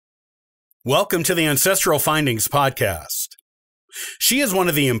Welcome to the Ancestral Findings podcast. She is one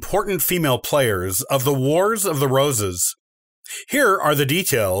of the important female players of the Wars of the Roses. Here are the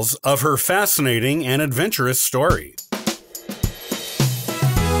details of her fascinating and adventurous story.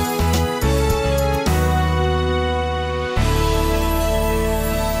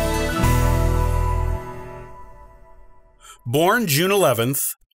 Born June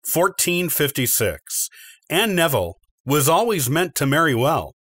 11th, 1456, Anne Neville was always meant to marry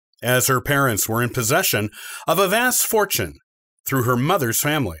well, as her parents were in possession of a vast fortune through her mother's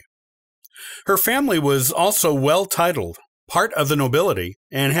family. Her family was also well-titled, part of the nobility,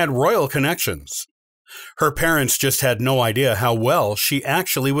 and had royal connections. Her parents just had no idea how well she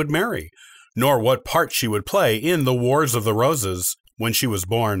actually would marry, nor what part she would play in the Wars of the Roses when she was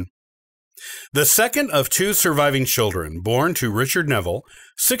born. The second of two surviving children born to Richard Neville,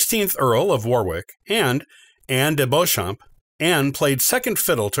 16th Earl of Warwick, and Anne de Beauchamp, Anne played second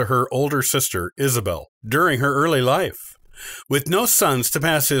fiddle to her older sister, Isabel, during her early life. With no sons to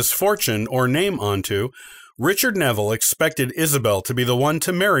pass his fortune or name onto, Richard Neville expected Isabel to be the one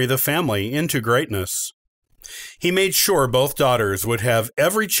to marry the family into greatness. He made sure both daughters would have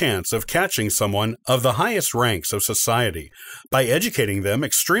every chance of catching someone of the highest ranks of society by educating them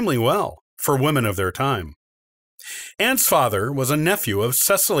extremely well for women of their time. Anne's father was a nephew of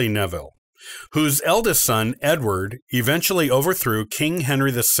Cecily Neville, whose eldest son, Edward, eventually overthrew King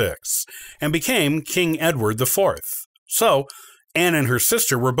Henry VI and became King Edward IV. So, Anne and her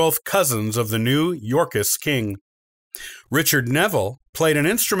sister were both cousins of the new Yorkist king. Richard Neville played an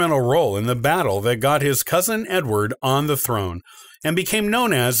instrumental role in the battle that got his cousin Edward on the throne and became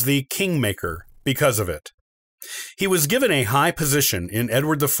known as the Kingmaker because of it. He was given a high position in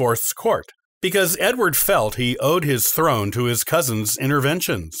Edward IV's court because Edward felt he owed his throne to his cousin's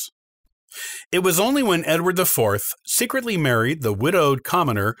interventions. It was only when Edward IV secretly married the widowed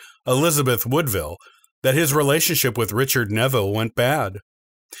commoner Elizabeth Woodville that his relationship with Richard Neville went bad.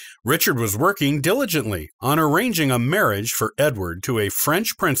 Richard was working diligently on arranging a marriage for Edward to a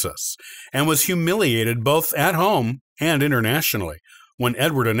French princess and was humiliated both at home and internationally when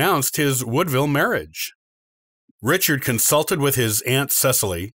Edward announced his Woodville marriage. Richard consulted with his Aunt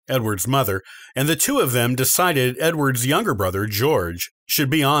Cecily, Edward's mother, and the two of them decided Edward's younger brother, George, should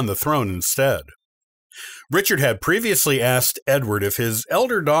be on the throne instead. Richard had previously asked Edward if his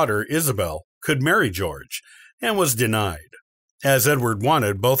elder daughter, Isabel, could marry George, and was denied, as Edward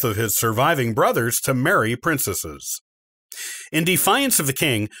wanted both of his surviving brothers to marry princesses. In defiance of the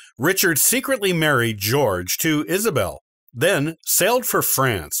king, Richard secretly married George to Isabel, then sailed for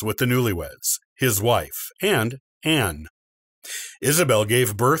France with the newlyweds, his wife, and Anne. Isabel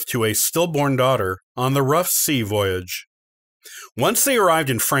gave birth to a stillborn daughter on the rough sea voyage. Once they arrived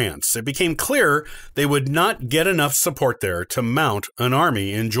in France, it became clear they would not get enough support there to mount an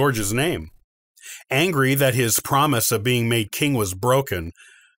army in George's name. Angry that his promise of being made king was broken,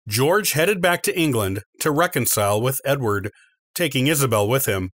 George headed back to England to reconcile with Edward, taking Isabel with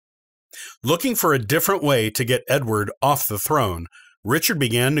him. Looking for a different way to get Edward off the throne, Richard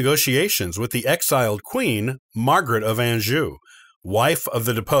began negotiations with the exiled queen, Margaret of Anjou, wife of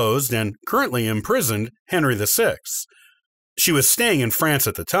the deposed and currently imprisoned Henry VI. She was staying in France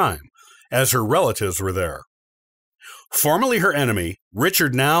at the time, as her relatives were there. Formerly her enemy,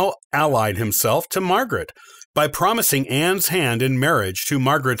 Richard now allied himself to Margaret by promising Anne's hand in marriage to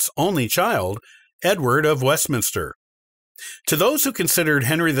Margaret's only child, Edward of Westminster. To those who considered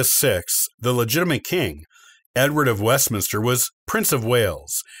Henry VI the legitimate king, Edward of Westminster was Prince of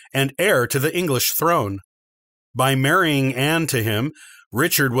Wales and heir to the English throne. By marrying Anne to him,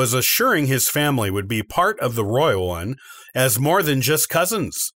 Richard was assuring his family would be part of the royal one as more than just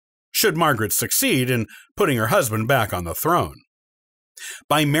cousins, should Margaret succeed in putting her husband back on the throne.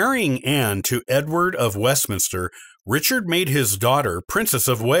 By marrying Anne to Edward of Westminster, Richard made his daughter Princess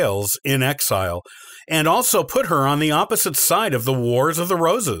of Wales in exile, and also put her on the opposite side of the Wars of the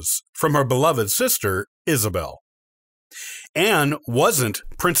Roses from her beloved sister, Isabel. Anne wasn't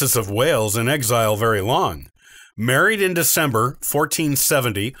Princess of Wales in exile very long. Married in December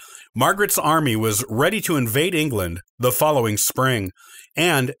 1470, Margaret's army was ready to invade England the following spring,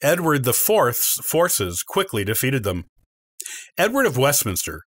 and Edward IV's forces quickly defeated them. Edward of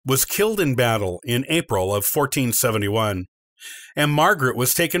Westminster was killed in battle in April of 1471, and Margaret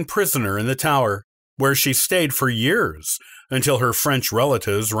was taken prisoner in the Tower, where she stayed for years until her French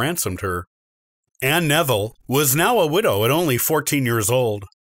relatives ransomed her. Anne Neville was now a widow at only 14 years old.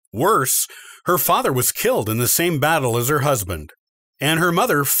 Worse, her father was killed in the same battle as her husband, and her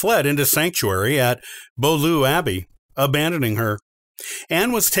mother fled into sanctuary at Beaulieu Abbey, abandoning her.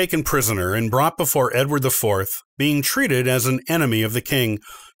 Anne was taken prisoner and brought before Edward IV, being treated as an enemy of the king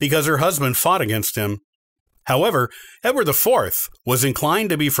because her husband fought against him. However, Edward IV was inclined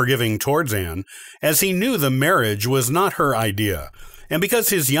to be forgiving towards Anne, as he knew the marriage was not her idea, and because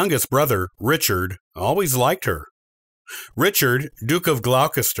his youngest brother, Richard, always liked her. Richard, Duke of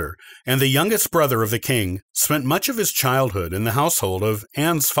Gloucester, and the youngest brother of the king, spent much of his childhood in the household of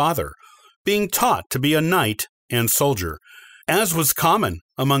Anne's father, being taught to be a knight and soldier, as was common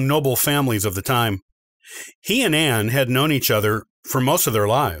among noble families of the time. He and Anne had known each other for most of their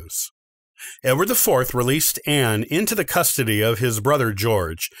lives. Edward IV released Anne into the custody of his brother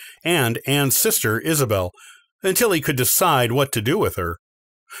George and Anne's sister Isabel until he could decide what to do with her.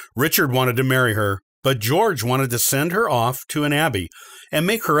 Richard wanted to marry her, but George wanted to send her off to an abbey and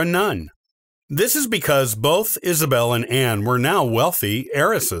make her a nun. This is because both Isabel and Anne were now wealthy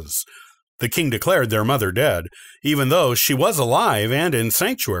heiresses. The king declared their mother dead, even though she was alive and in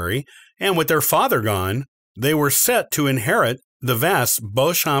sanctuary, and with their father gone, they were set to inherit the vast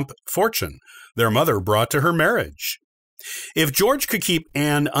Beauchamp fortune their mother brought to her marriage. If George could keep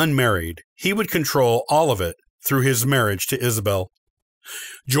Anne unmarried, he would control all of it through his marriage to Isabel.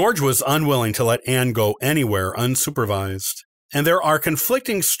 George was unwilling to let Anne go anywhere unsupervised, and there are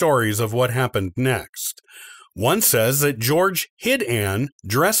conflicting stories of what happened next. One says that George hid Anne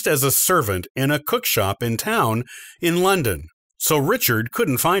dressed as a servant in a cookshop in town in London, so Richard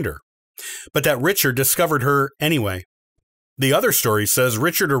couldn't find her, but that Richard discovered her anyway. The other story says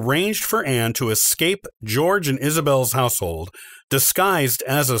Richard arranged for Anne to escape George and Isabel's household, disguised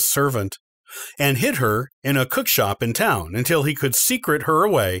as a servant, and hid her in a cookshop in town until he could secret her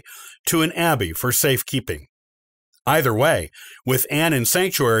away to an abbey for safekeeping. Either way, with Anne in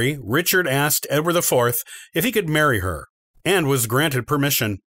sanctuary, Richard asked Edward IV if he could marry her, and was granted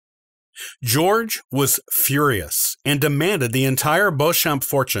permission. George was furious and demanded the entire Beauchamp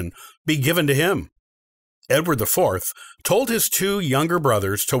fortune be given to him. Edward IV told his two younger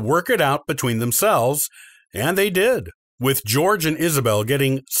brothers to work it out between themselves, and they did, with George and Isabel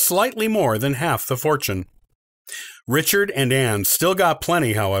getting slightly more than half the fortune. Richard and Anne still got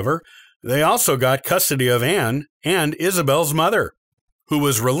plenty, however. They also got custody of Anne and Isabel's mother, who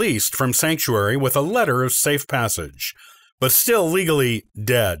was released from sanctuary with a letter of safe passage, but still legally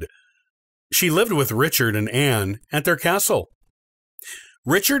dead. She lived with Richard and Anne at their castle.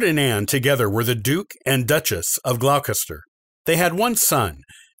 Richard and Anne together were the Duke and Duchess of Gloucester. They had one son,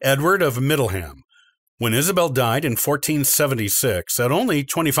 Edward of Middleham. When Isabel died in 1476, at only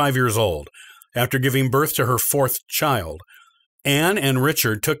 25 years old, after giving birth to her fourth child, Anne and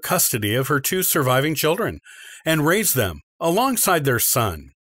Richard took custody of her two surviving children and raised them alongside their son.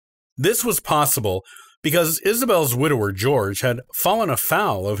 This was possible because Isabel's widower George had fallen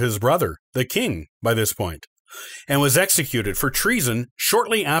afoul of his brother, the king, by this point, and was executed for treason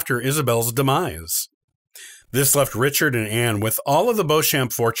shortly after Isabel's demise. This left Richard and Anne with all of the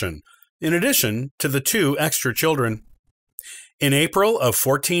Beauchamp fortune, in addition to the two extra children. In April of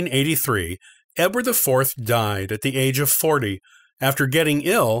 1483, Edward IV died at the age of 40 after getting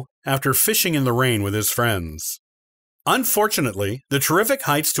ill after fishing in the rain with his friends. Unfortunately, the terrific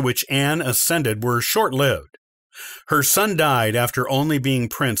heights to which Anne ascended were short-lived. Her son died after only being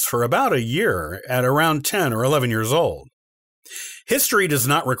prince for about a year at around 10 or 11 years old. History does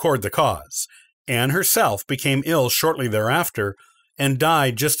not record the cause. Anne herself became ill shortly thereafter and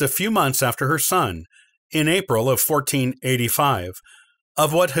died just a few months after her son, in April of 1485,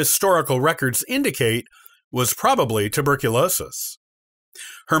 of what historical records indicate was probably tuberculosis.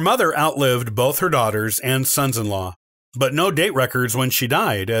 Her mother outlived both her daughters and sons-in-law, but no date records when she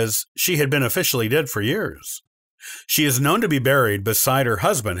died, as she had been officially dead for years. She is known to be buried beside her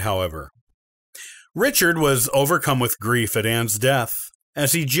husband, however. Richard was overcome with grief at Anne's death,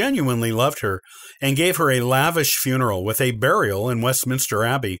 as he genuinely loved her and gave her a lavish funeral with a burial in Westminster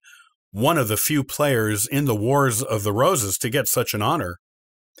Abbey, one of the few players in the Wars of the Roses to get such an honor.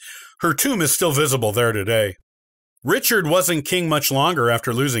 Her tomb is still visible there today. Richard wasn't king much longer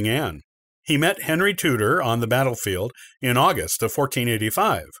after losing Anne. He met Henry Tudor on the battlefield in August of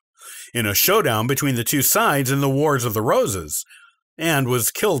 1485, in a showdown between the two sides in the Wars of the Roses, and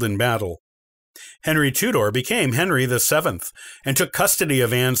was killed in battle. Henry Tudor became Henry VII and took custody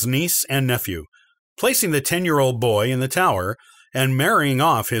of Anne's niece and nephew, placing the 10-year-old boy in the Tower and marrying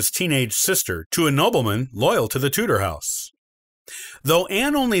off his teenage sister to a nobleman loyal to the Tudor house. Though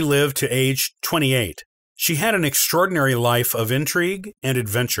Anne only lived to age 28, she had an extraordinary life of intrigue and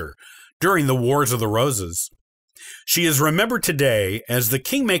adventure during the Wars of the Roses. She is remembered today as the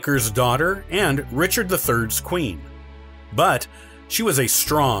Kingmaker's daughter and Richard III's queen. But she was a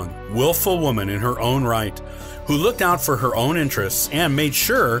strong, willful woman in her own right, who who looked out for her own interests and made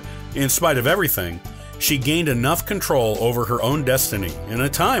sure, in spite of everything, she gained enough control over her own destiny in a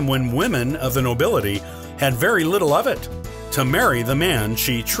time when women of the nobility had very little of it, to marry the man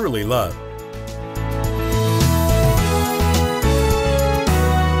she truly loved.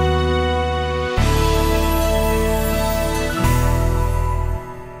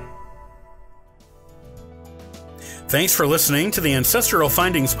 Thanks for listening to the Ancestral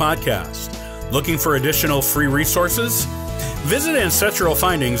Findings podcast. Looking for additional free resources? Visit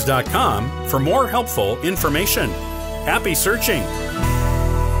ancestralfindings.com for more helpful information. Happy searching!